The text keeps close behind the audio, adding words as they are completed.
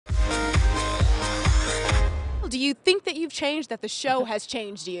Do you think that you've changed, that the show has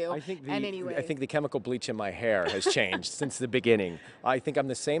changed you? I think I the chemical bleach in my hair has changed since the beginning. I think I'm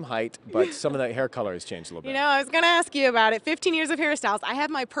the same height, but some of the hair color has changed a little bit. You know, I was going to ask you about it. 15 years of hairstyles. I have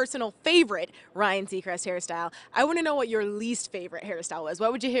my personal favorite Ryan Seacrest hairstyle. I want to know what your least favorite hairstyle was.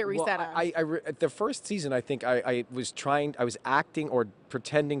 What would you hit reset on? At the first season, I think I was acting or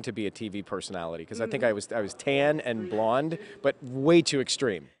pretending to be a TV personality because I think I was tan and blonde, but way too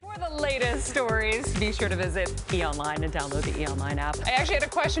extreme. For the latest stories, be sure to visit eOnline and download the eOnline app. I actually had a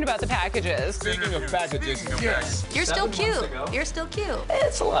question about the packages. Speaking of packages, yes. You're still cute. You're still cute.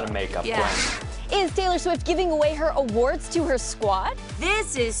 It's a lot of makeup, Yeah. Gwen. Is Taylor Swift giving away her awards to her squad?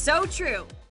 This is so true.